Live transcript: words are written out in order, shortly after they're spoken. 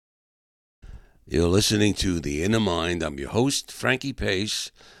You're listening to The Inner Mind. I'm your host, Frankie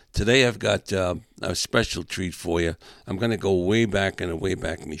Pace. Today I've got a special treat for you. I'm going to go way back in a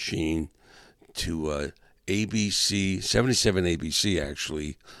Wayback Machine to ABC, 77 ABC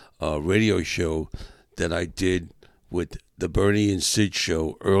actually, a radio show that I did with the Bernie and Sid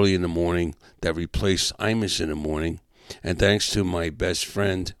show early in the morning that replaced Imus in the morning. And thanks to my best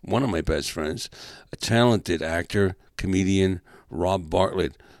friend, one of my best friends, a talented actor, comedian, Rob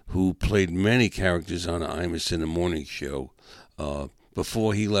Bartlett, who played many characters on the Imus in the Morning show.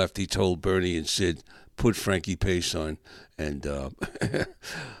 Before he left, he told Bernie and Sid, put Frankie Pace on. And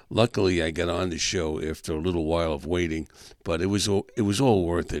luckily, I got on the show after a little while of waiting. But it was all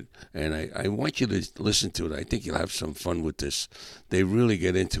worth it. And I want you to listen to it. I think you'll have some fun with this. They really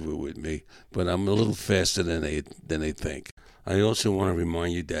get into it with me. But I'm a little faster than they think. I also want to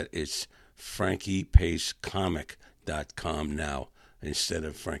remind you that it's FrankiePaceComic.com now, instead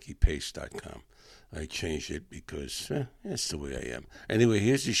of FrankiePace.com. I changed it because that's the way I am. Anyway,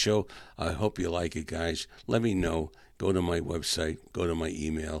 here's the show. I hope you like it, guys. Let me know. Go to my website. Go to my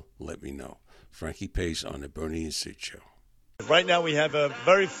email. Let me know. Frankie Pace on the Bernie and Sid Show. Right now we have a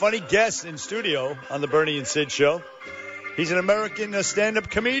very funny guest in studio on the Bernie and Sid Show. He's an American stand-up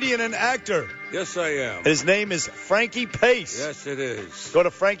comedian and actor. Yes, I am. His name is Frankie Pace. Yes, it is. Go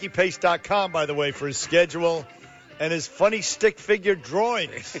to FrankiePace.com, by the way, for his schedule and his funny stick figure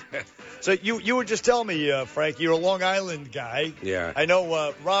drawings. So you were just telling me, Frank, you're a Long Island guy. Yeah. I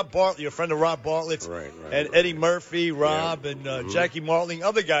know Rob Bartlett, you're a friend of Rob Bartlett. Right. And Eddie Murphy, Rob, and Jackie Martling,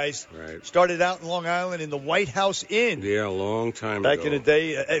 other guys. Right. Started out in Long Island in the White House Inn. Yeah, a long time Back ago. in the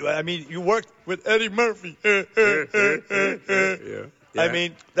day. I mean, you worked with Eddie Murphy. Yeah. I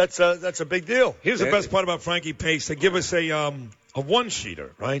mean, that's a big deal. Here's the best part about Frankie Pace. They give us a one-sheeter,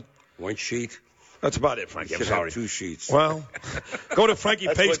 right? One sheet? That's about it, Frankie. I'm Should sorry. have two sheets. Well, go to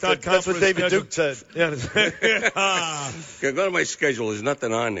FrankiePace.com. That's what David Duke said. Yeah. Go to my schedule. There's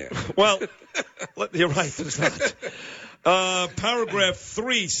nothing on there. Well, you're right. There's not. Paragraph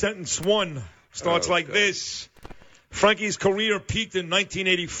 3, sentence 1 starts like this. Frankie's career peaked in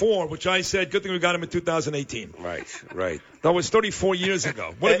 1984, which I said, good thing we got him in 2018. Right. That was 34 years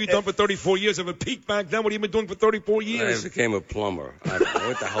ago. What have you done for 34 years? Have it peaked back then? What have you been doing for 34 years? I became a plumber. I don't know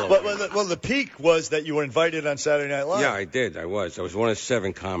what the hell. Well, the peak was that you were invited on Saturday Night Live. Yeah, I did. I was one of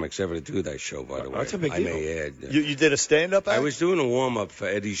 7 comics ever to do that show, by the way. That's a big deal. I may add. You did a stand-up act? I was doing a warm-up for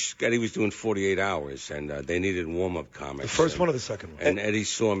Eddie. Eddie was doing 48 hours, and they needed warm-up comics. The first one or the second one? And Eddie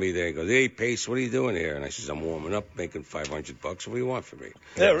saw me there and goes, hey, Pace, what are you doing here? And I said, I'm warming up, making $500. What do you want from me?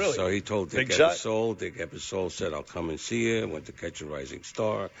 Yeah, really? So he told Dick Ebersol. Dick Ebersol said, I'll come and see you. Went to Catch a Rising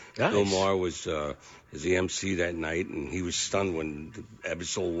Star. Nice. Bill Maher was the MC that night, and he was stunned when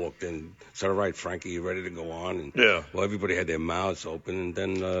Ebersol walked in. Said, all right, Frankie, you ready to go on? And, yeah. Well, everybody had their mouths open, and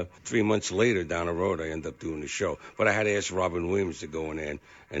then 3 months later, down the road, I ended up doing the show. But I had to ask Robin Williams to go in there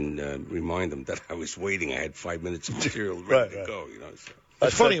and remind him that I was waiting. I had 5 minutes of material ready to go, So.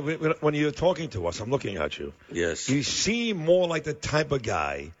 It's funny, when you're talking to us, I'm looking at you. Yes. You seem more like the type of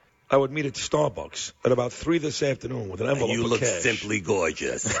guy I would meet at Starbucks at about 3 this afternoon with an envelope you of look cash. simply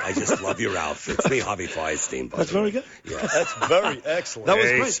gorgeous. I just love your outfits. Me, Harvey Firestein. That's very good. Yeah. That's very excellent. That was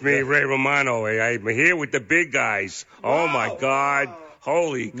hey, great. It's me, Ray Romano. I'm here with the big guys. Wow. Oh, my God.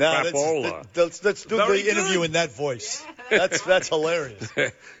 Holy crapola. Let's do the interview in that voice. That's hilarious.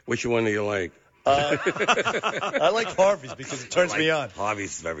 Which one do you like? I like Harvey's because it turns me on.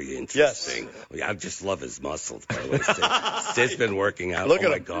 Harvey's very interesting. Yes. Yeah, I just love his muscles, by the way. Sid's been working out. Look at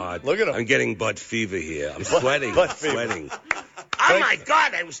my him. God. Look at him. I'm getting butt fever here. I'm sweating. Fever. Oh, my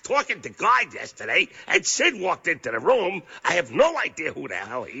God, I was talking to Guy yesterday, and Sid walked into the room. I have no idea who the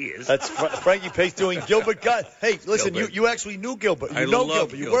hell he is. That's Frankie Pace doing Gilbert. God, hey, listen, you actually knew Gilbert. You know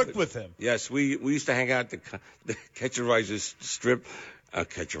Gilbert. You worked with him. Yes, we used to hang out at the Catch a Rising Strip.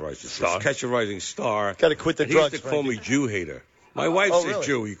 Catch a Rising Star. Got to quit the drugs, He used to call me Jew hater. My wife's a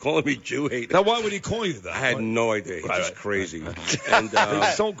Jew. You calling me Jew hater? Now, why would he call you that? I had no idea. He's just crazy. And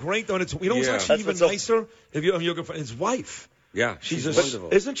it's so great, though. It's, what's actually even nicer? If you're his wife. Yeah, she's wonderful.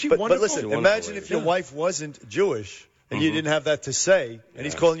 Isn't she wonderful? But listen, imagine if your wife wasn't Jewish and you didn't have that to say, and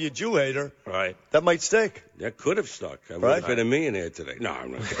he's calling you a Jew hater. Right. That might stick. That could have stuck. I would have been a millionaire today. No,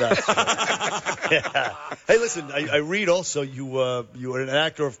 I'm not. Yeah. Hey, listen, I read also you were an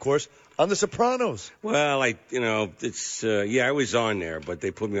actor, of course, on The Sopranos. Well, it's I was on there, but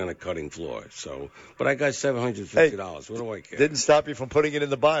they put me on a cutting floor. But I got $750. What do I care? Didn't stop you from putting it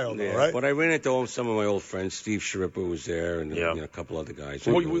in the bio, though, right? But I ran into some of my old friends. Steve Sharippa was there, and a couple other guys.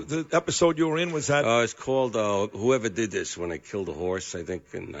 The episode you were in was that? It's called Whoever Did This, when I killed a horse, I think.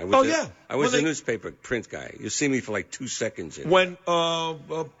 And I was I was a newspaper print guy. guy. You see me for like 2 seconds. When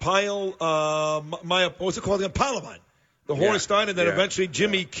Pyle, what's it called again? Palamon, the horse died, and then eventually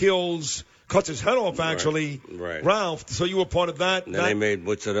Jimmy cuts his head off, actually, Ralph. So you were part of that. And then they made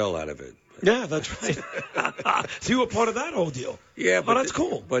mozzarella out of it. Yeah, that's right. So you were part of that whole deal. Yeah, but that's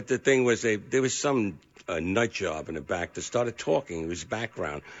cool. But the thing was, there was some nut job in the back that started talking. It was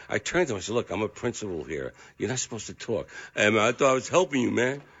background. I turned to him and said, "Look, I'm a principal here. You're not supposed to talk." And I thought I was helping you,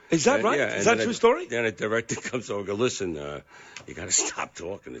 man. Is that right? Yeah, is that a true story? Then the director comes over and goes, "Listen, you got to stop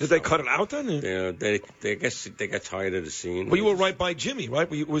talking." Did they cut it out then? Yeah, they guess they got tired of the scene. Well, you were right by Jimmy, right?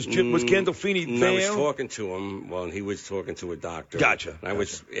 Was Gandolfini there? I was talking to him while he was talking to a doctor. Gotcha. And I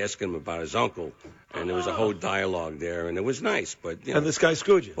was asking him about his uncle, and there was a whole dialogue there, and it was nice. But and this guy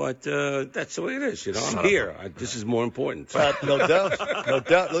screwed you. But that's the way it is. I'm here. This is more important. No doubt. No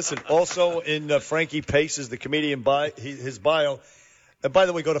doubt. Listen, also in Frankie Pace's, the comedian, his bio. And by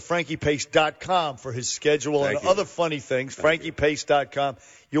the way, go to frankiepace.com for his schedule and other funny things. frankiepace.com.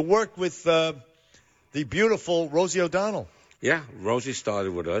 You worked with the beautiful Rosie O'Donnell. Yeah, Rosie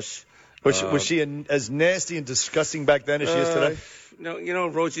started with us. Was she as nasty and disgusting back then as she is today? No,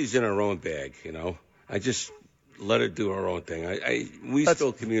 Rosie's in her own bag, I just let her do her own thing. We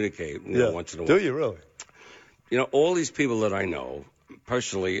still communicate once in a while. Do you really? All these people that I know,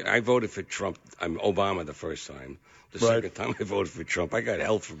 personally, I voted for Trump. Obama the first time. The second time I voted for Trump, I got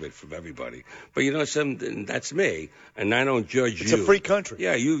hell from it from everybody. But that's me, and I don't judge you. It's a free country.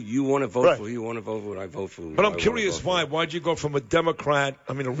 Yeah, you want to vote for who you want to vote for, I vote for who But I'm curious why. Why'd you go from a Democrat,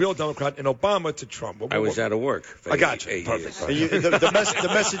 a real Democrat in Obama to Trump? I was out of work. I got you. Perfect. The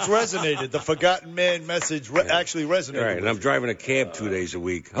message resonated. The forgotten man message actually resonated. Right, and I'm driving a cab 2 days a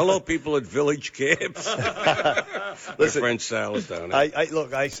week. Hello, people at Village Cabs. Listen, my friend Sal's down there.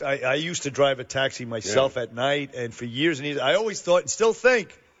 Look, I used to drive a taxi myself at night, and for years and years, I always thought and still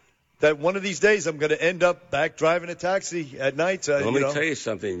think that one of these days I'm going to end up back driving a taxi at night. Let me tell you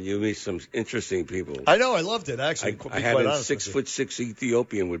something. You meet some interesting people. I know. I loved it, actually. I had a 6'6"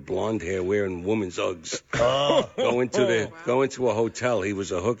 Ethiopian with blonde hair wearing women's Uggs. Go into a hotel. He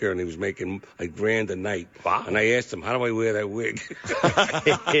was a hooker, and he was making $1,000 a night. Wow. And I asked him, how do I wear that wig?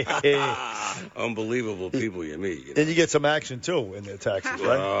 Unbelievable people you meet. Then you get some action, too, in the taxis,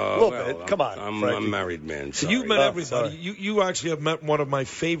 right? A little bit. Come on, I'm a married man. So you've met everybody. You actually have met one of my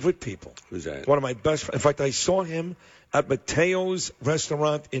favorite people. Who's that? One of my best friends. In fact, I saw him at Mateo's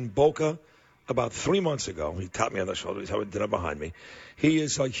restaurant in Boca about 3 months ago. He tapped me on the shoulder. He's having dinner behind me. He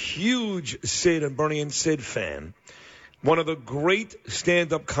is a huge Sid and Bernie and Sid fan. One of the great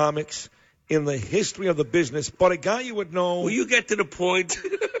stand-up comics in the history of the business, but a guy you would know. Will you get to the point?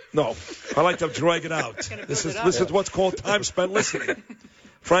 No, I like to drag it out. This is what's called time spent listening.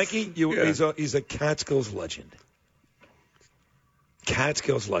 Frankie, he's a Catskills legend.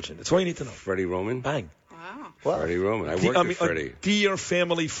 Catskills legend. That's all you need to know. Freddie Roman? Bang. Wow. Freddie Roman. I worked with Freddie. A dear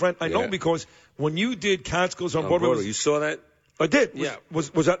family friend. I know because when you did Catskills on Broadway. You saw that? I did.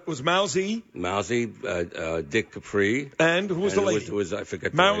 Was Mousy? Mousy, Dick Capri. And who was the lady? I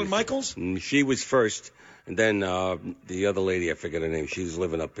forget. Marilyn Michaels? She was first. And then the other lady, I forget her name. She was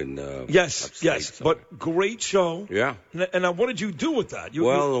living up in Yes. Somewhere. But great show. Yeah. And what did you do with that?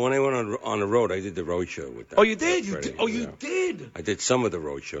 When I went on the road, I did the road show with that. Oh, you did? You did? I did some of the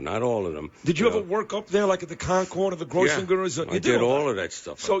road show, not all of them. Did you ever work up there, like at the Concord or the Grossinger's? I did all of that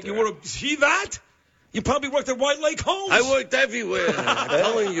stuff. So you were see that? You probably worked at White Lake Homes. I worked everywhere. I'm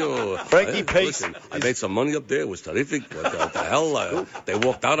telling you. Frankie Pace. Listen, I made some money up there. It was terrific. What the hell? They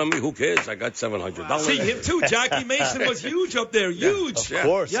walked out on me. Who cares? I got $700. See, him too. Jackie Mason was huge up there. Huge. Of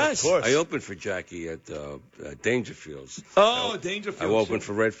course. Yes. Of course. I opened for Jackie at Dangerfield's. Oh, Dangerfield. I opened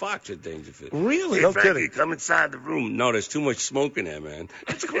for Redd Foxx at Dangerfield. Really? No kidding. Come inside the room. No, there's too much smoke in there, man.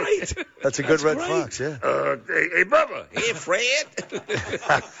 That's great. That's a good Redd Foxx, yeah. Hey, Bubba. Hey, Fred.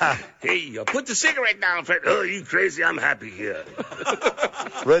 Hey, put the cigarette down, Fred. Oh, you crazy? I'm happy here.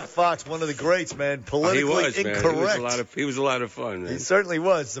 Redd Foxx, one of the greats, man. Politically incorrect. Man. He was a lot of fun, man. He certainly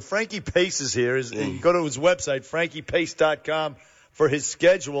was. The Frankie Pace is here. Go to his website, frankiepace.com, for his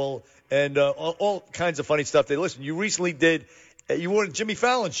schedule and all kinds of funny stuff. Listen, you recently you were on Jimmy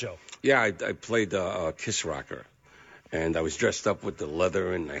Fallon's show. Yeah, I played Kiss Rocker. And I was dressed up with the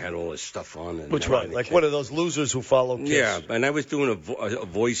leather, and I had all this stuff on. And which one? Like one of those losers who follow Kiss? Yeah, and I was doing a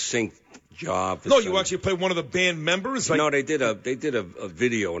voice sync job. No, you actually played one of the band members? No, they did a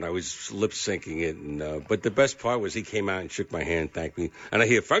video, and I was lip-syncing it. And but the best part was he came out and shook my hand, thanked me. And I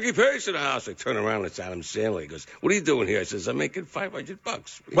hear, Frankie Pace in the house. I turn around, it's Adam Sandler. He goes, what are you doing here? I says, I'm making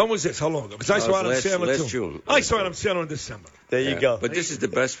 $500. When was this? How long ago? Because I saw Adam Sandler, last too. June. I saw Adam Sandler in December. There you go. But this is the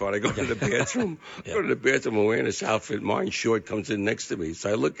best part. I go to the bathroom. Go to the bathroom. I'm wearing this outfit. Martin Short comes in next to me. So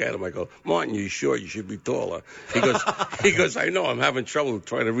I look at him. I go, Martin, you're short. You should be taller. He goes, I know. I'm having trouble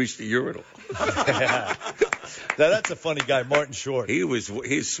trying to reach the urinal. Now, that's a funny guy, Martin Short. He's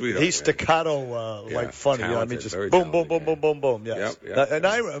sweet. He's staccato, like funny. You know, I mean, just boom, boom, boom, boom, boom, boom. Yes. Yep. And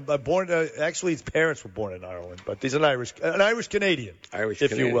actually, his parents were born in Ireland, but he's an Irish Canadian,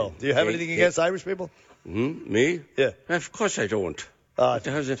 if you will. Do you have anything against Irish people? Me? Yeah. Of course I don't.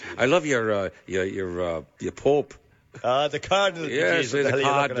 I love your Pope. The Cardinal. Yes, the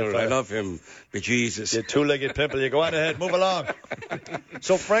Cardinal. I love him. Bejesus. You two-legged pimple. You go on ahead. Move along.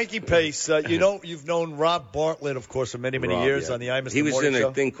 So, Frankie Pace, you've known Rob Bartlett, of course, for many, many years on the I Miss the Morning Show. He was in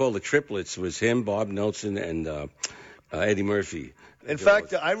a thing called The Triplets. It was him, Bob Nelson, and Eddie Murphy. In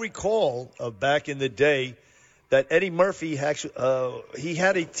fact, I recall back in the day that Eddie Murphy actually he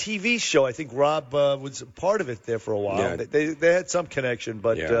had a TV show. I think Rob was part of it there for a while. Yeah. They had some connection,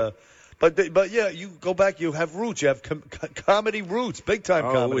 but yeah, you go back. You have roots. You have comedy roots, big time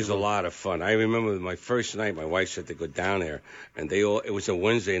comedy. It was roots. A lot of fun. I remember my first night. My wife said to go down there, and it was a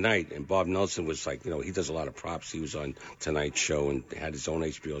Wednesday night, and Bob Nelson was like, he does a lot of props. He was on Tonight Show and had his own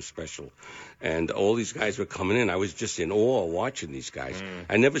HBO special, and all these guys were coming in. I was just in awe watching these guys.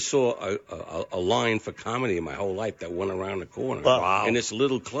 I never saw a line for comedy in my whole life that went around the corner. Wow. In this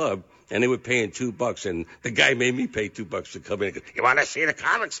little club. And they were paying $2, and the guy made me pay $2 to come in. He goes, you want to see the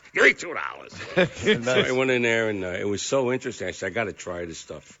comics? Give me $2. So I went in there, and it was so interesting. I said, I got to try this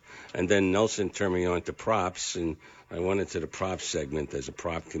stuff. And then Nelson turned me on to props, and I went into the props segment as a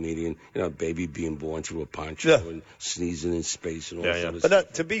prop comedian. Baby being born through a poncho and sneezing in space and all that sort of stuff.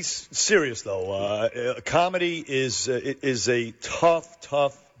 But to be serious, though, comedy is a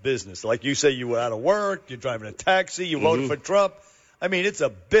tough business. Like you say, you were out of work, you're driving a taxi, you voted for Trump. I mean, it's a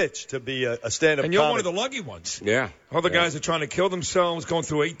bitch to be a stand-up And you're comic. one of the lucky ones. Yeah. Other guys are trying to kill themselves, going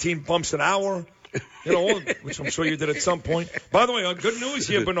through 18 bumps an hour, which I'm sure you did at some point. By the way, good news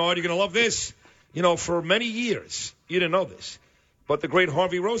here, Bernard. You're going to love this. For many years, you didn't know this, but the great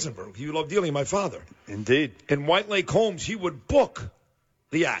Harvey Rosenberg, you loved dearly, my father. Indeed. In White Lake Homes, he would book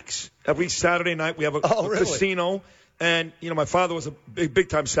the acts. Every Saturday night, we have a casino. And, my father was a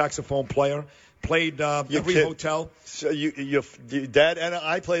big-time saxophone player. Played every hotel. So your dad and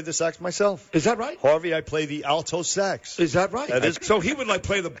I played the sax myself. Is that right? Harvey, I play the alto sax. Is that right? So he would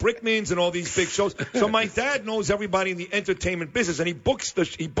play the Brickmans and all these big shows. So my dad knows everybody in the entertainment business, and he booked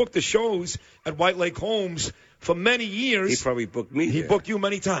the shows at White Lake Homes for many years. He probably booked me. He booked you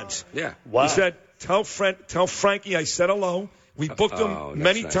many times. Yeah. Wow. He said, "Tell Frankie I said hello." We booked him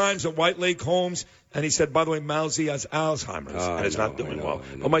many times at White Lake Homes, and he said, by the way, Mousy has Alzheimer's and is not doing well.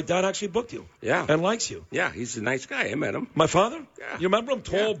 But my dad actually booked you. Yeah. And likes you. Yeah, he's a nice guy. I met him. My father? Yeah. You remember him?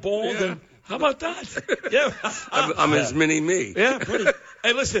 Tall, bald, and how about that? Yeah. I'm his mini-me. Yeah, pretty.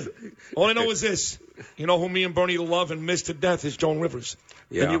 Hey, listen, all I know is this. You know who me and Bernie love and miss to death is Joan Rivers.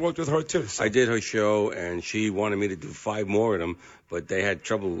 Yeah. And you worked with her, too. So. I did her show, and she wanted me to do 5 more of them, but they had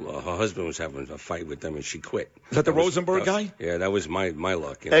trouble. Her husband was having a fight with them, and she quit. Is that the Rosenberg guy? Yeah, that was my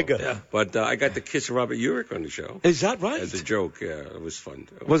luck. Edgar. Yeah. But I got to kiss Robert Urich on the show. Is that right? As a joke, yeah. It was fun.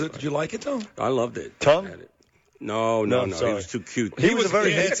 Did you like it, though? I loved it. Tongue? No. He was too cute. He was a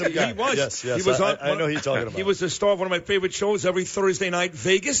very handsome guy. He was. Yes. He was I know who you're talking about. He was the star of one of my favorite shows every Thursday night,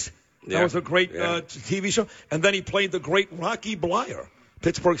 Vegas. That was a great TV show. And then he played the great Rocky Blyer,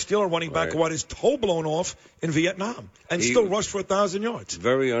 Pittsburgh Steeler running back who had his toe blown off in Vietnam and still rushed for 1,000 yards.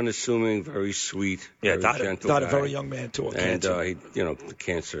 Very unassuming, very sweet, very gentle died guy. a very young man, too, of cancer. He, the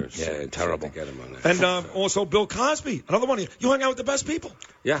cancer. Yeah, terrible. To get him on that. And also Bill Cosby, another one. You hung out with the best people.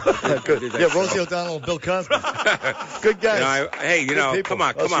 Yeah. Good. Yeah, Rosie O'Donnell and Bill Cosby. Good guys. Come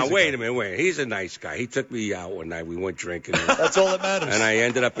on. Wait a minute. He's a nice guy. He took me out one night. We went drinking. That's all that matters. And I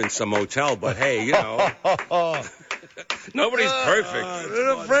ended up in some hotel. But, hey, nobody's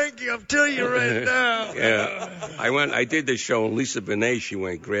perfect. Frankie, I'm telling you right now. Yeah. I did the show, and Lisa Bonet, she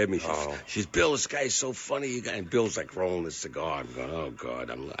went and grabbed me. She's Bill, this guy's so funny. And Bill's like rolling the cigar. I'm going, oh, God.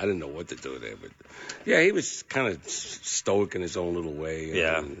 I didn't know what to do there. But, yeah, he was kind of stoic in his own little way.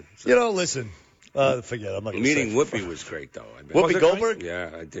 Yeah. Listen. Forget it. I'm not gonna Meeting say. Whoopi was great, though. Whoopi Goldberg? Yeah,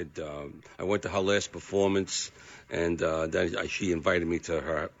 I did. I went to her last performance, and then she invited me to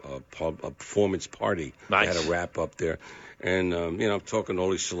her performance party. Nice. I had a wrap up there. And, I'm talking to all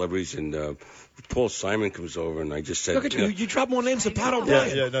these celebrities, and Paul Simon comes over, and I just said... Look at you. You drop more names than Pat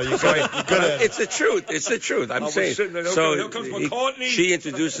O'Brien. Yeah, no, you're good at it. It's the truth. It's the truth. I'm saying. So here comes McCartney. She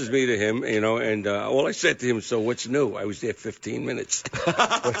introduces me to him, and all I said to him, so what's new? I was there 15 minutes.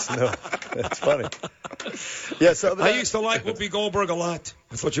 What's new? That's funny. Yeah, so I used to like Whoopi Goldberg a lot.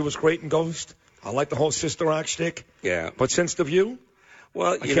 I thought she was great in Ghost. I like the whole Sister Act shtick. Yeah. But since The View,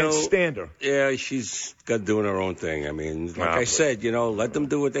 well, I can't stand her. Yeah, she's got doing her own thing. I mean, like I said, let them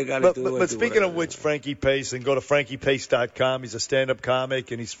do what they got to do. But speaking of which, Frankie Pace, and go to frankiepace.com. He's a stand-up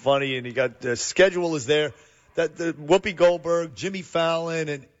comic, and he's funny, and he got the schedule is there. That the Whoopi Goldberg, Jimmy Fallon,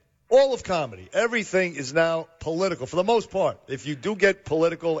 and all of comedy, everything is now political for the most part. If you do get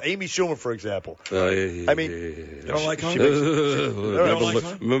political, Amy Schumer, for example. I mean, you don't like her?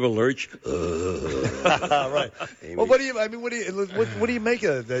 Remember Lurch? Right. Well, what do you make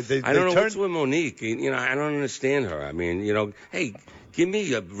of it? I don't know what's with Monique. I don't understand her. I mean, hey. Give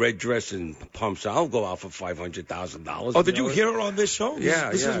me a red dress and pumps. I'll go out for $500,000. Oh, did you hear her on this show?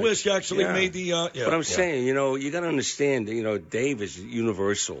 Yeah, This is where she actually made the. But I'm saying, you got to understand. Dave is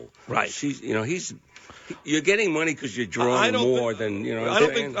universal. Right. You're getting money because you're drawing more than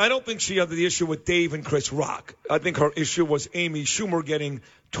I don't think she had the issue with Dave and Chris Rock. I think her issue was Amy Schumer getting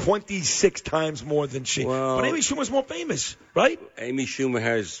 26 times more than she. Well, but Amy Schumer's more famous, right? Amy Schumer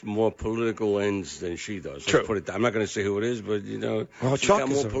has more political ends than she does. True. Let's put it down. I'm not going to say who it is, but well, she's got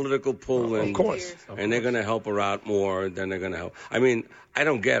more political pull, of course. And they're going to help her out more than they're going to help. I mean, I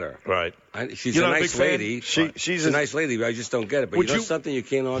don't get her. Right. She's a nice lady. She's a nice lady, but I just don't get it. But something you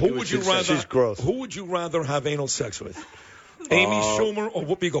can't argue with. She's gross. Who would you rather have anal sex with? Amy Schumer or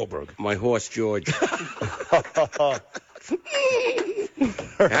Whoopi Goldberg? My horse, George.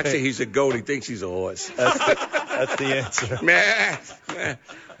 Actually, he's a goat. He thinks he's a horse. That's the answer.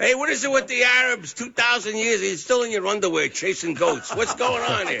 Hey, what is it with the Arabs? 2,000 years, you're still in your underwear chasing goats. What's going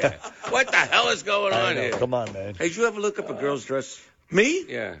on here? What the hell is going on here? Come on, man. Hey, did you ever look up a girl's dress? Me?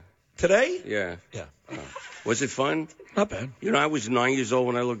 Yeah. Today? Yeah. Yeah. Was it fun? Not bad. I was 9 years old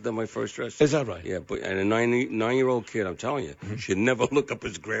when I looked at my first dress. Is that right? Yeah, and a 9-year-old kid, I'm telling you, should never look up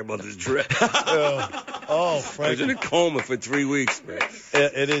his grandmother's dress. Frank. I was in a coma for 3 weeks, man.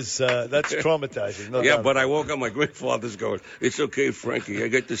 It is, that's traumatizing. No doubt. But I woke up, my grandfather's going, it's okay, Frankie, I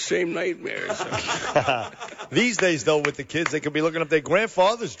get the same nightmares. These days, though, with the kids, they could be looking up their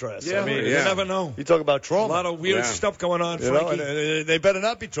grandfather's dress. Yeah, you never know. You talk about trauma. A lot of weird stuff going on, Frankie. And they better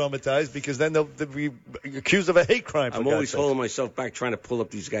not be traumatized because then they'll be accused of a hate crime. I'm always holding myself back trying to pull up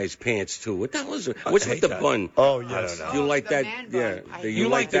these guys' pants, too. What the hell is it? What's with the bun? Oh, yes. I don't know. You like that? Yeah. You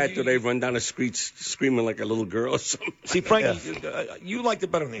like that? Do they run down the street screaming like a little girl or something? See, Frankie, you liked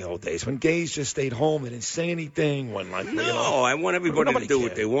it better in the old days when gays just stayed home. They didn't say anything. I want everybody to do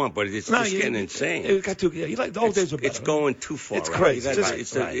what they want, but it's just getting insane. You like the old days were better. It's going too far. It's crazy.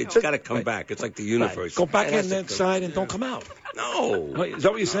 It's got to come back. It's like the universe. Go back in that side and don't come out. No. Is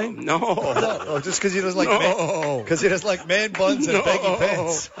that what you're saying? No. Just because he doesn't like because he doesn't like man buns and baggy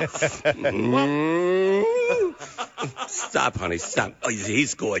pants. Stop, honey. Stop. Oh,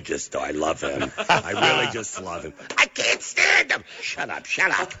 he's gorgeous, though. I love him. I really just love him. I can't stand him. Shut up.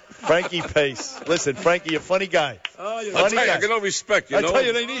 Frankie Pace. Listen, Frankie, you're a funny guy. I'll tell you, I got no respect, I tell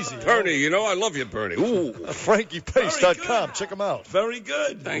you, it ain't easy. Bernie, I love you, Bernie. Ooh. FrankiePace.com. Check him out. Very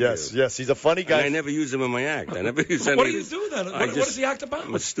good. Thank you. Yes, he's a funny guy. And I never use him in my act. I never use any. What do you do then? What is the act about?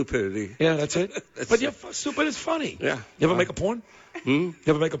 I'm a stupidity. Yeah, that's it. But you're stupid is funny. Yeah. You ever make a porn? You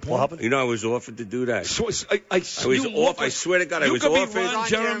ever make a porn? What happened? I was offered to do that. I swear to God, I was offered. offered. You could be Ron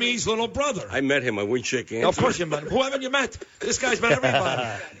Jeremy's little brother. I met him. I wouldn't shake hands. Of course you met him. Who haven't you met? This guy's met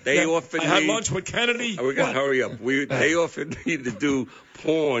everybody. They offered me. I had lunch with Kennedy. We got to hurry up. They offered me to do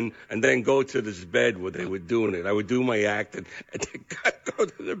porn and then go to this bed where they were doing it. I would do my act and then go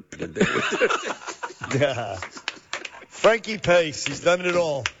to the bed. Yeah. Frankie Pace, he's done it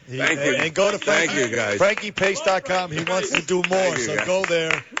all. Thank you. And go to Thank you, guys. FrankiePace.com. He wants to do more, so go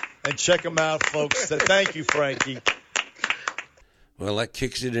there and check him out, folks. Thank you, Frankie. Well, that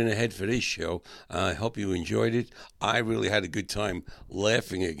kicks it in the head for this show. I hope you enjoyed it. I really had a good time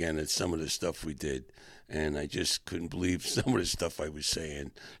laughing again at some of the stuff we did, and I just couldn't believe some of the stuff I was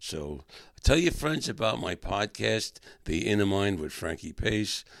saying. So tell your friends about my podcast, The Inner Mind with Frankie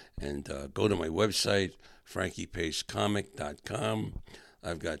Pace, and go to my website, frankiepacecomic.com.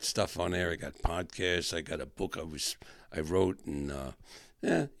 I've got stuff on there. I got podcasts. I got a book I wrote, and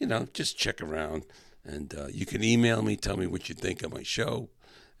just check around. And you can email me, tell me what you think of my show.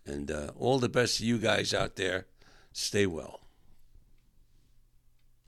 And all the best to you guys out there. Stay well.